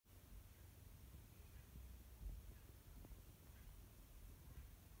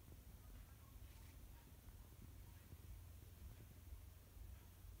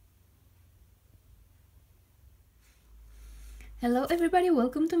Hello everybody,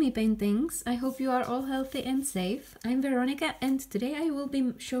 welcome to Me Paintings. I hope you are all healthy and safe. I'm Veronica and today I will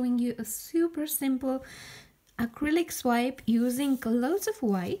be showing you a super simple acrylic swipe using loads of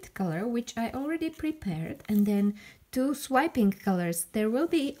white color, which I already prepared, and then two swiping colors. There will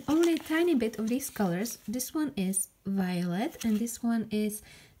be only a tiny bit of these colors. This one is violet and this one is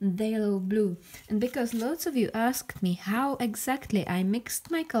yellow blue. And because loads of you asked me how exactly I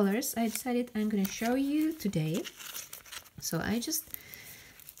mixed my colors, I decided I'm going to show you today. So I just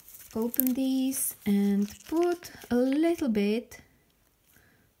open these and put a little bit,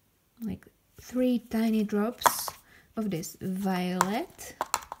 like 3 tiny drops of this violet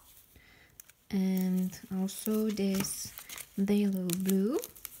and also this yellow blue.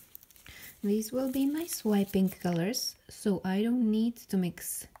 These will be my swiping colors, so I don't need to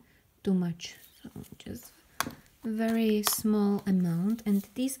mix too much. So just very small amount, and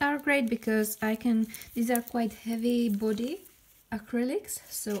these are great because these are quite heavy body acrylics,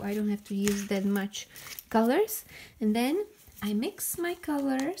 so I don't have to use that much colors. And then I mix my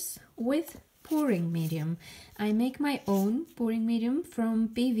colors with pouring medium. I make my own pouring medium from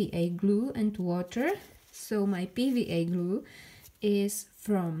PVA glue and water. So my PVA glue is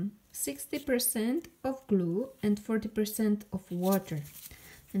from 60% of glue and 40% of water.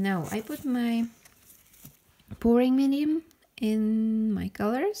 And now I put my pouring medium in my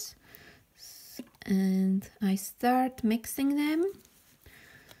colors and I start mixing them.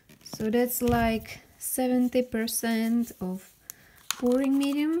 So that's like 70% of pouring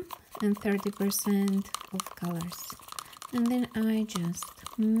medium and 30% of colors. And then I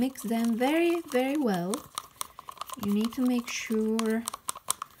just mix them very, very well. You need to make sure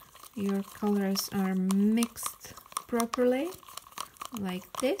your colors are mixed properly, like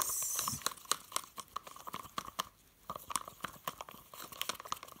this.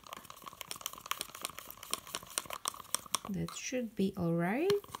 That should be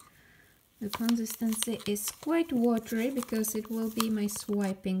alright. The consistency is quite watery because it will be my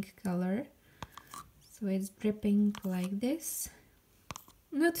swiping color. So it's dripping like this.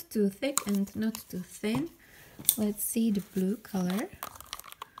 Not too thick and not too thin. Let's see the blue color.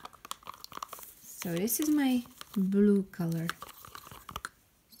 So this is my blue color.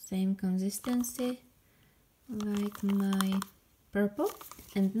 Same consistency like my purple.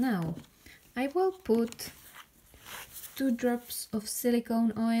 And now I will put 2 drops of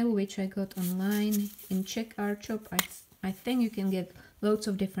silicone oil, which I got online in Czech art shop. I think you can get loads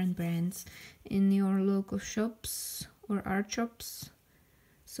of different brands in your local shops or art shops.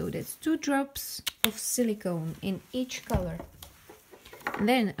 So that's 2 drops of silicone in each color.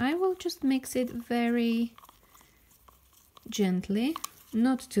 Then I will just mix it very gently,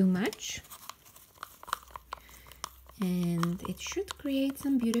 not too much. And it should create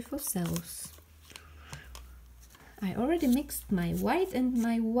some beautiful cells. I already mixed my white, and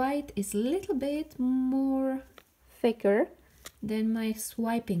my white is a little bit more thicker than my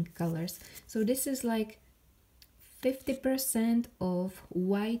swiping colors. So this is like 50% of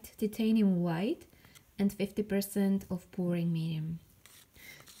white, titanium white, and 50% of pouring medium.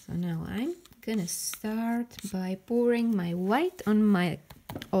 So now I'm gonna start by pouring my white on my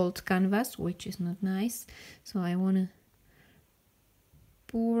old canvas, which is not nice. So I wanna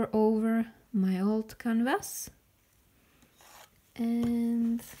pour over my old canvas.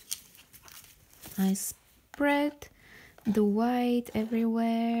 And I spread the white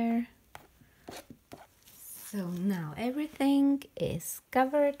everywhere. So now everything is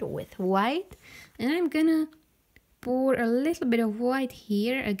covered with white, and I'm gonna pour a little bit of white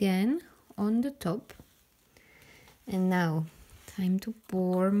here again on the top. And now time to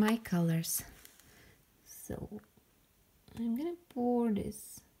pour my colors. So I'm gonna pour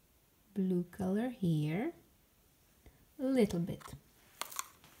this blue color here a little bit,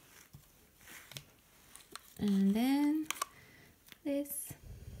 and then this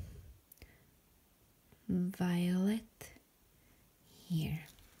violet here,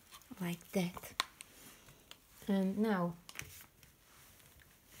 like that. And now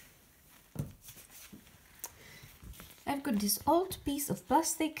I've got this old piece of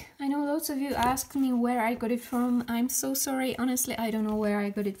plastic. I know lots of you asked me where I got it from. I'm so sorry, honestly I don't know where I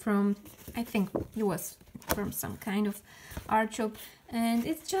got it from. I think it was from some kind of art shop, and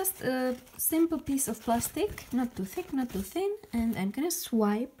it's just a simple piece of plastic, not too thick, not too thin. And I'm gonna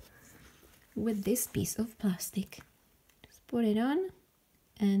swipe with this piece of plastic. Just put it on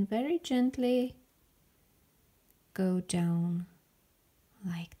and very gently go down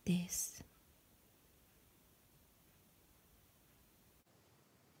like this.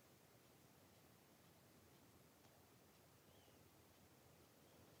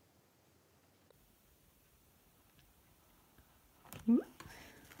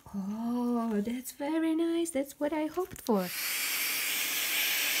 Oh, that's very nice. That's what I hoped for.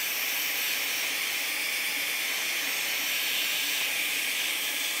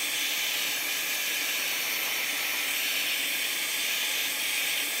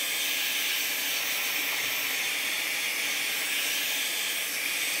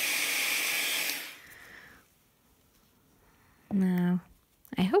 Now,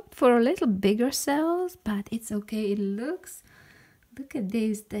 I hope for a little bigger cells, but it's okay. It looks, look at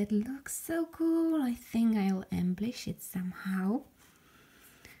this, that looks so cool. I think I'll embellish it somehow.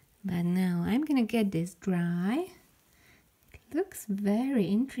 But now I'm gonna get this dry. It looks very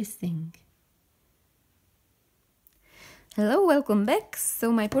interesting. Hello, welcome back.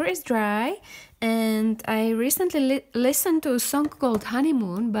 So my pour is dry, and I recently listened to a song called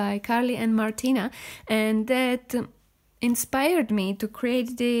Honeymoon by Carly and Martina, and that inspired me to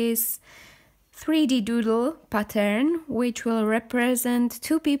create this 3D doodle pattern, which will represent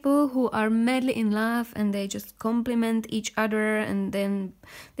two people who are madly in love and they just complement each other, and then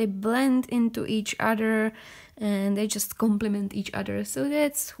they blend into each other and they just complement each other. So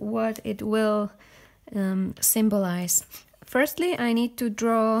that's what it will symbolize. Firstly, I need to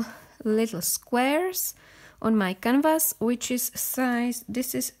draw little squares on my canvas, which is size,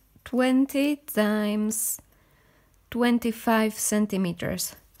 this is 20 times 25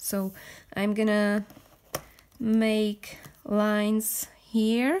 centimeters. So I'm gonna make lines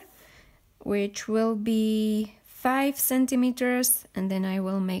here, which will be 5 centimeters, and then I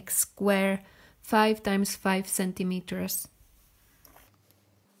will make square 5 times 5 centimeters.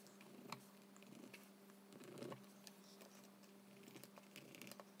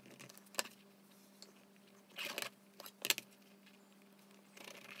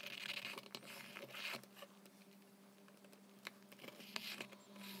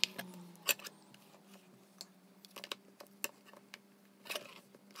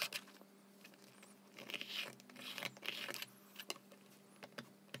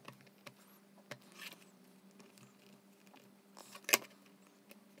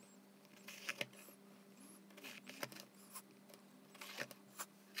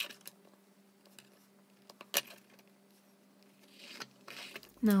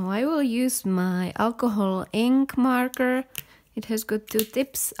 Now I will use my alcohol ink marker. It has got two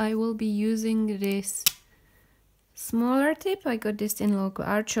tips. I will be using this smaller tip. I got this in local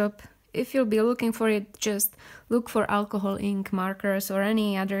art shop. If you'll be looking for it, just look for alcohol ink markers or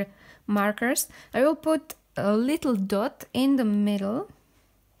any other markers. I will put a little dot in the middle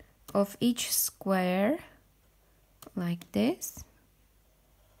of each square, like this.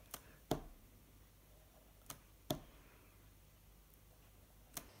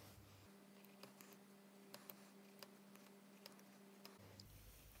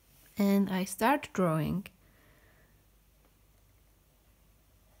 And I start drawing.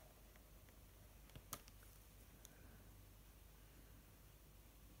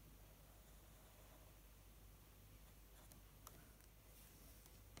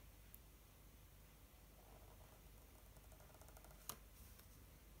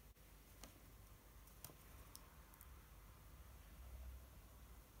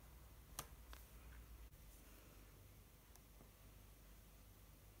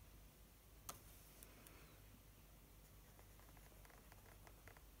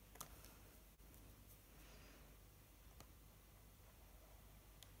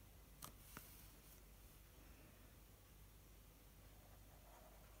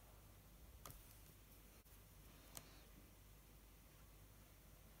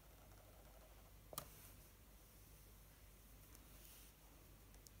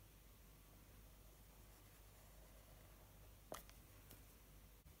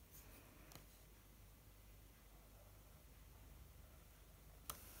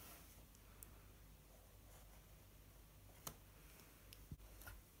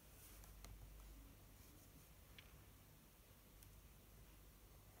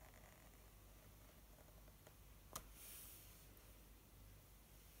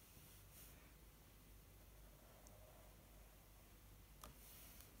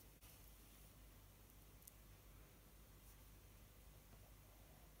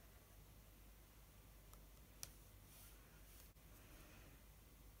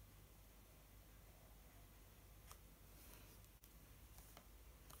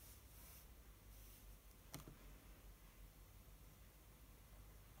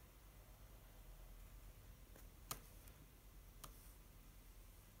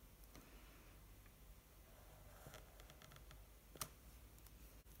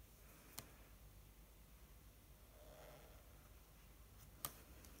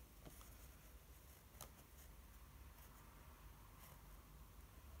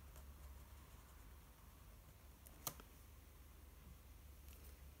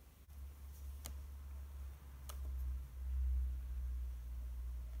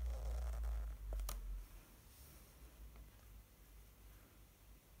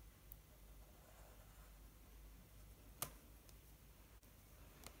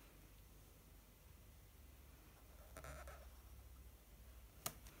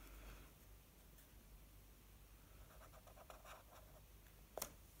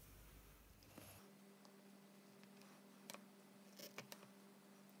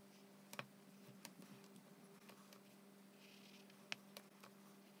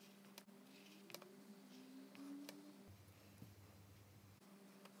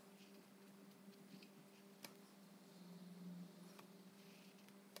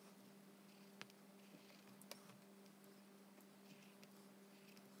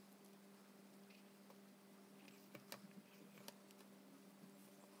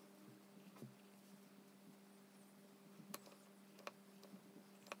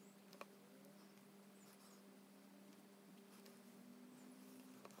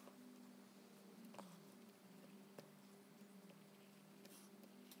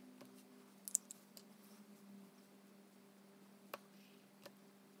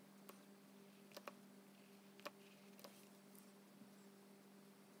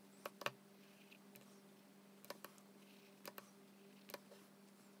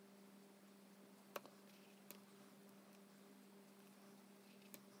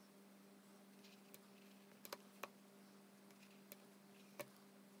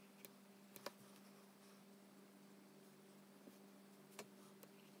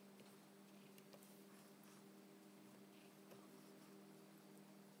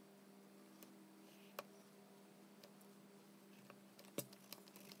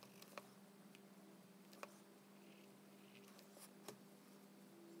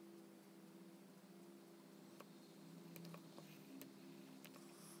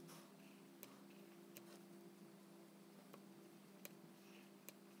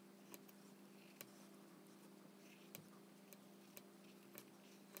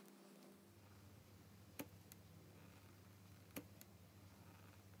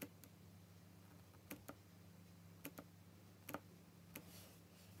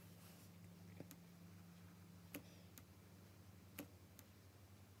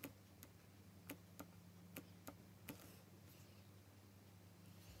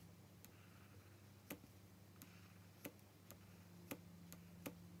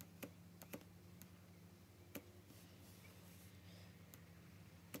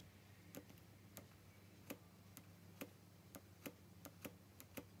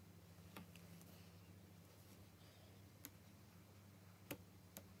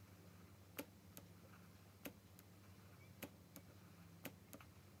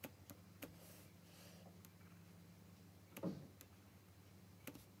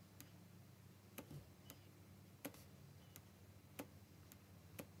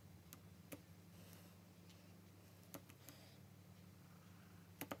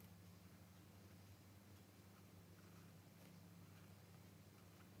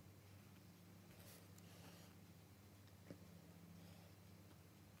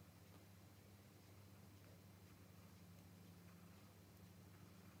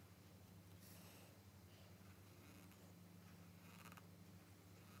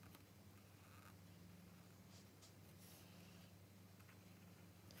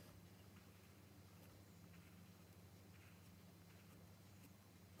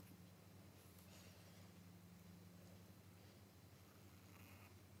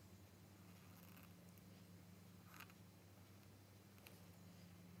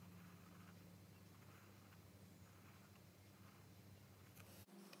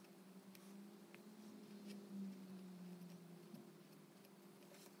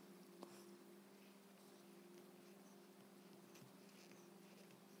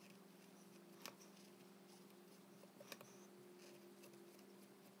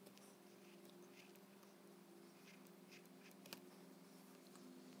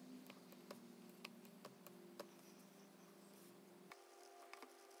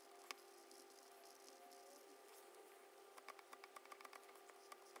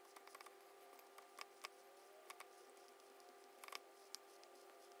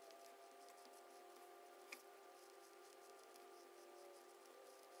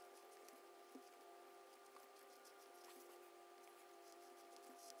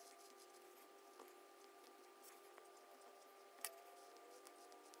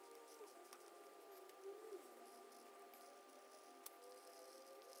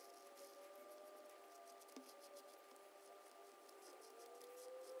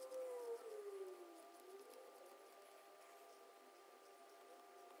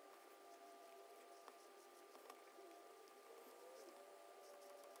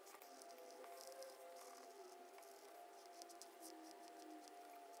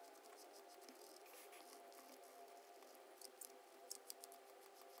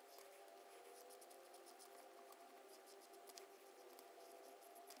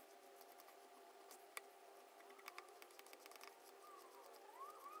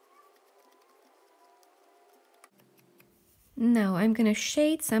 Now I'm gonna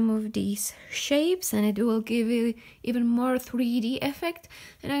shade some of these shapes and it will give you even more 3D effect.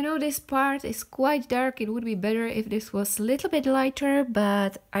 And I know this part is quite dark, it would be better if this was a little bit lighter,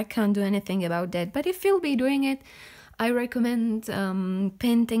 but I can't do anything about that. But if you'll be doing it, I recommend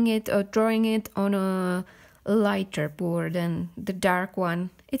painting it or drawing it on a lighter board than the dark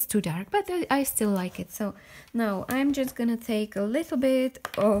one. It's too dark, but I still like it. So now I'm just gonna take a little bit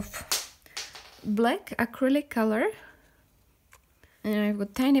of black acrylic color. And I've got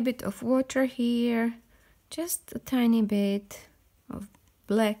a tiny bit of water here, just a tiny bit of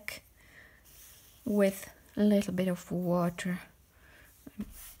black with a little bit of water.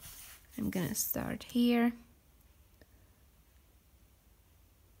 I'm gonna start here.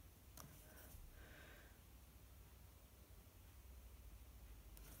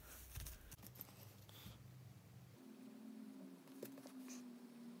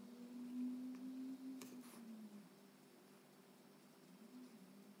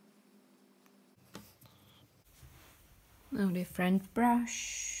 Now different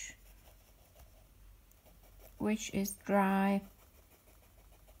brush, which is dry.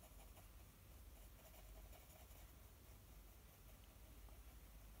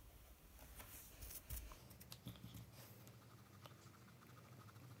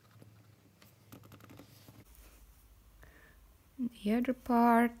 The other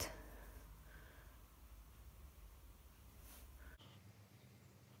part.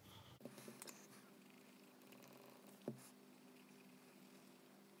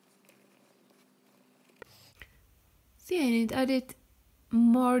 See, and it added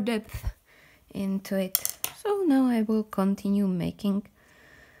more depth into it. So now I will continue making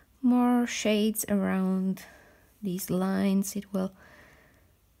more shades around these lines. It will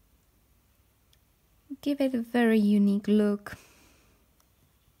give it a very unique look.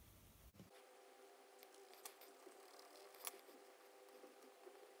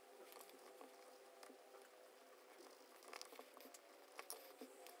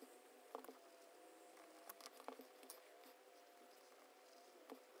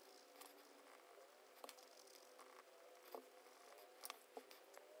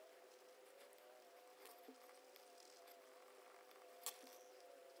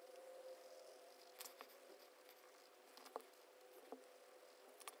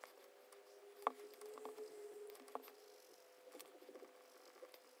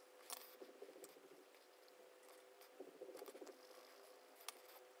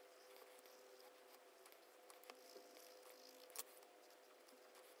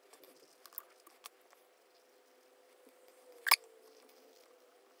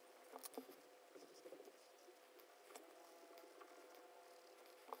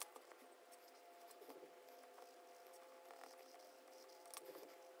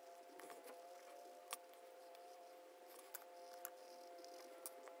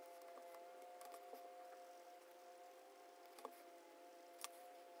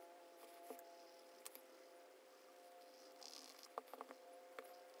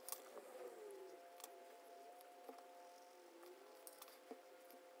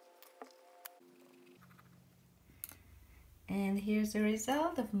 And here's the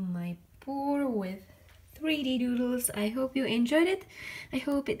result of my pour with 3D doodles. I hope you enjoyed it. I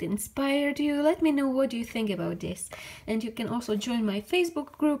hope it inspired you. Let me know what you think about this. And you can also join my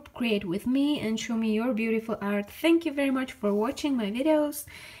Facebook group, Create With Me, and show me your beautiful art. Thank you very much for watching my videos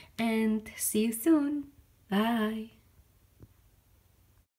and see you soon. Bye.